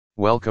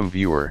Welcome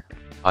viewer,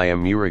 I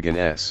am Murugan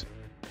S.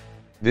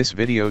 This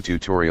video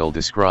tutorial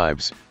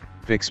describes,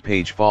 fix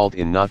page fault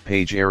in not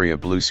page area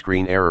blue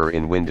screen error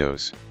in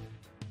Windows.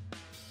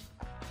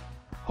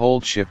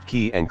 Hold Shift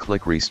key and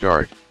click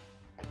Restart.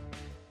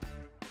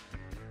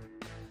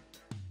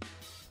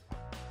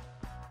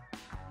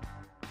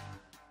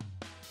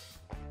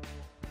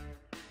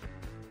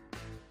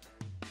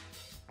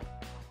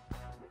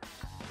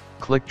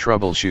 Click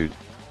Troubleshoot.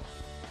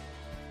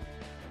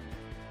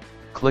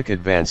 Click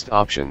Advanced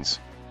Options.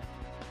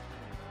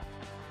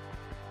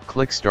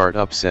 Click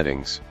Startup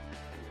Settings.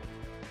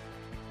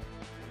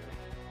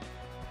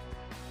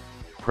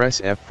 Press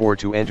F4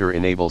 to enter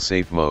Enable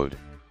Safe Mode.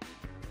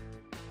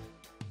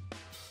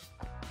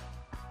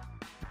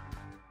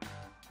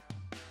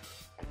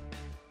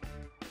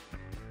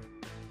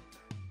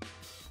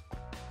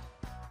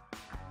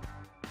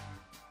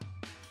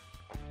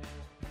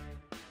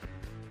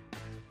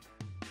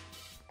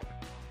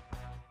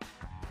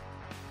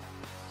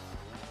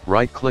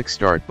 Right-click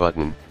Start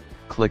button,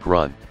 click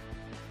Run.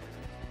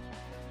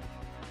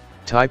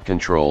 Type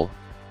Control,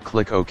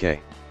 click OK.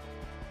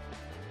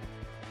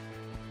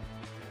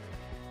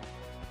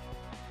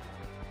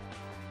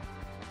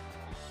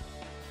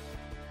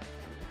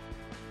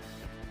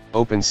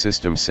 Open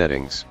System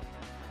Settings.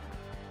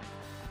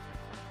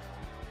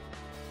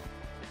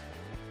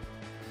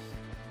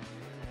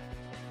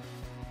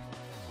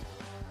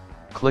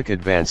 Click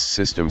Advanced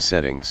System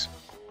Settings.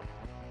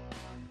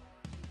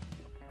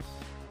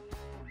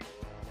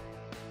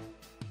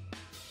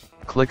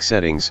 Click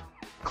Settings,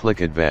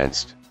 click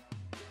Advanced.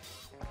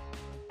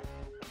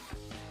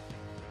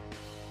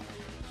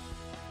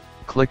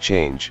 Click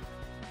Change.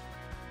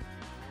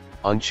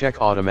 Uncheck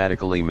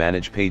Automatically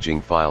Manage Paging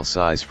File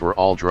Size for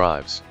all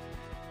drives.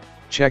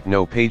 Check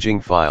No Paging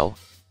File,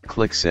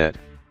 click Set,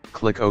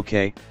 click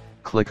OK,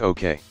 click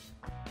OK.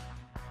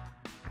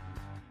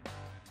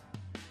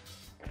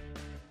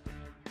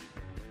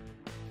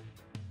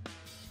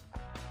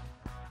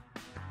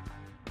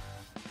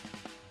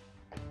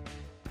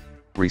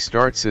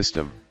 Restart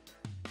system.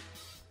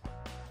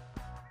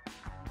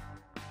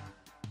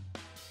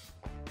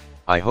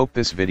 I hope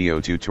this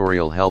video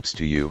tutorial helps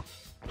to you.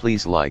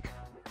 Please like,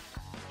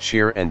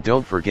 share and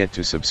don't forget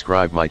to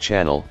subscribe my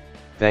channel.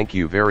 Thank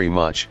you very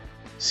much.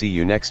 See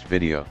you next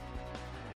video.